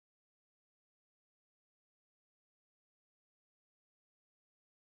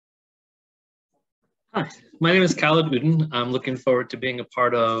Hi, my name is Khalid Uddin. I'm looking forward to being a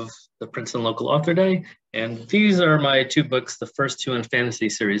part of the Princeton Local Author Day. And these are my two books, the first two in fantasy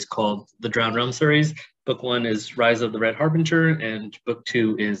series called the Drowned Realm series. Book one is Rise of the Red Harbinger, and book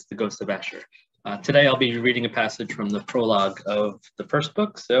two is The Ghost of Asher. Today I'll be reading a passage from the prologue of the first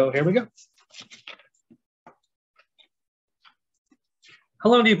book, so here we go.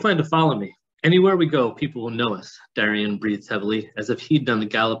 How long do you plan to follow me? Anywhere we go, people will know us. Darian breathed heavily, as if he'd done the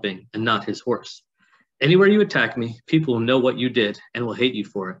galloping and not his horse. Anywhere you attack me, people will know what you did and will hate you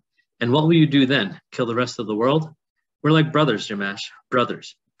for it. And what will you do then? Kill the rest of the world? We're like brothers, Jamash,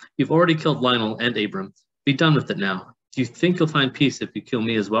 brothers. You've already killed Lionel and Abram. Be done with it now. Do you think you'll find peace if you kill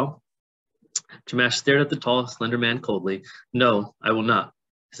me as well? Jamash stared at the tall, slender man coldly. No, I will not.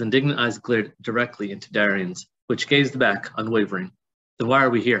 His indignant eyes glared directly into Darian's, which gazed back, unwavering. Then why are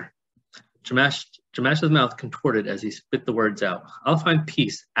we here? Jamash's mouth contorted as he spit the words out. I'll find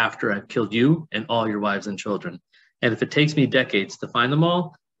peace after I've killed you and all your wives and children. And if it takes me decades to find them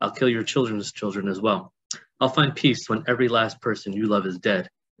all, I'll kill your children's children as well. I'll find peace when every last person you love is dead.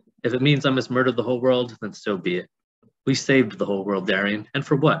 If it means I must murder the whole world, then so be it. We saved the whole world, Darian. And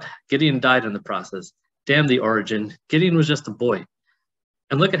for what? Gideon died in the process. Damn the origin. Gideon was just a boy.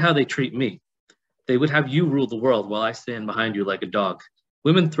 And look at how they treat me. They would have you rule the world while I stand behind you like a dog.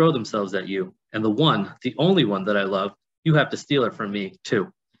 Women throw themselves at you, and the only one that I love, you have to steal her from me,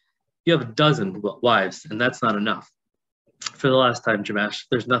 too. You have a dozen wives, and that's not enough. For the last time, Jamash,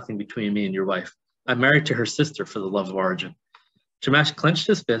 there's nothing between me and your wife. I'm married to her sister for the love of origin. Jamash clenched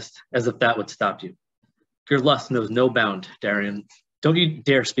his fist as if that would stop you. Your lust knows no bound, Darian. Don't you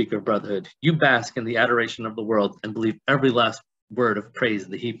dare speak of brotherhood. You bask in the adoration of the world and believe every last word of praise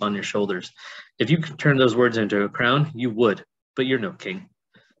they heap on your shoulders. If you could turn those words into a crown, you would, but you're no king.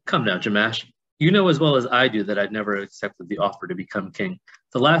 Come now, Jamash. You know as well as I do that I'd never accepted the offer to become king.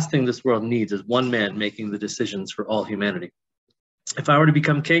 The last thing this world needs is one man making the decisions for all humanity. If I were to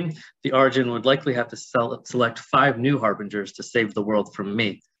become king, the Origin would likely have to select 5 new harbingers to save the world from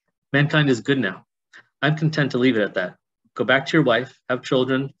me. Mankind is good now. I'm content to leave it at that. Go back to your wife, have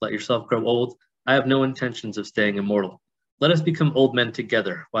children, let yourself grow old. I have no intentions of staying immortal. Let us become old men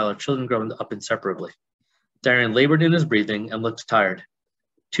together while our children grow up inseparably. Darian labored in his breathing and looked tired.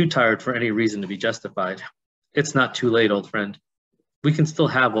 Too tired for any reason to be justified. It's not too late, old friend. We can still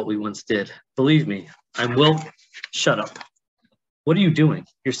have what we once did. Believe me, Shut up. What are you doing?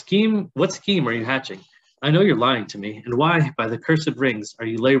 What scheme are you hatching? I know you're lying to me, and why, by the cursed rings, are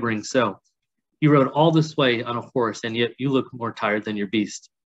you laboring so? You rode all this way on a horse, and yet you look more tired than your beast.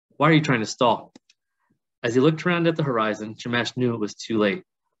 Why are you trying to stall? As he looked around at the horizon, Jamash knew it was too late.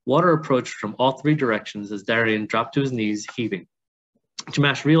 Water approached from all 3 directions as Darian dropped to his knees, heaving.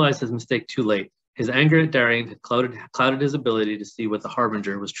 Jamash realized his mistake too late. His anger at Darian had clouded his ability to see what the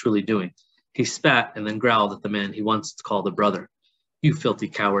Harbinger was truly doing. He spat and then growled at the man he once called a brother. You filthy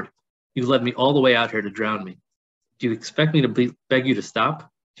coward. You led me all the way out here to drown me. Do you expect me to beg you to stop?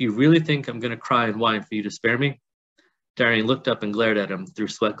 Do you really think I'm going to cry and whine for you to spare me? Darian looked up and glared at him through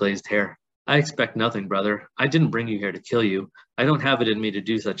sweat-glazed hair. I expect nothing, brother. I didn't bring you here to kill you. I don't have it in me to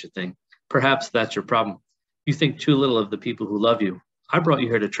do such a thing. Perhaps that's your problem. You think too little of the people who love you. I brought you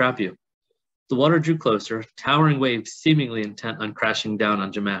here to trap you. The water drew closer, towering waves seemingly intent on crashing down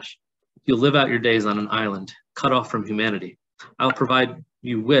on Jamash. You'll live out your days on an island, cut off from humanity. I'll provide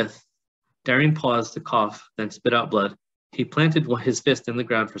you with... Darian paused to cough, then spit out blood. He planted his fist in the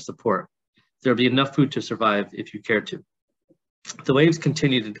ground for support. There'll be enough food to survive if you care to. The waves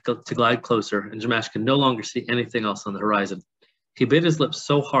continued to glide closer, and Jamash could no longer see anything else on the horizon. He bit his lips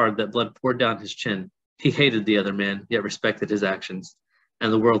so hard that blood poured down his chin. He hated the other man, yet respected his actions.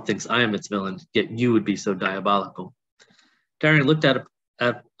 And the world thinks I am its villain, yet you would be so diabolical. Darian looked up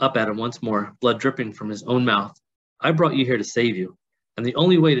at him once more, blood dripping from his own mouth. I brought you here to save you, and the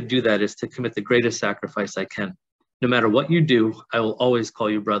only way to do that is to commit the greatest sacrifice I can. No matter what you do, I will always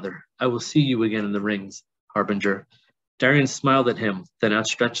call you brother. I will see you again in the rings, Harbinger. Darian smiled at him, then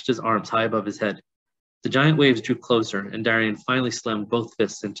outstretched his arms high above his head. The giant waves drew closer, and Darian finally slammed both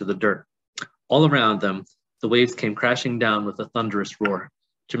fists into the dirt. All around them, the waves came crashing down with a thunderous roar.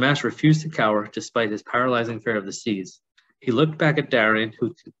 Jamash refused to cower despite his paralyzing fear of the seas. He looked back at Darian,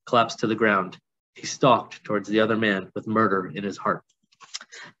 who collapsed to the ground. He stalked towards the other man with murder in his heart.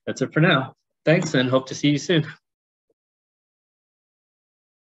 That's it for now. Thanks, and hope to see you soon.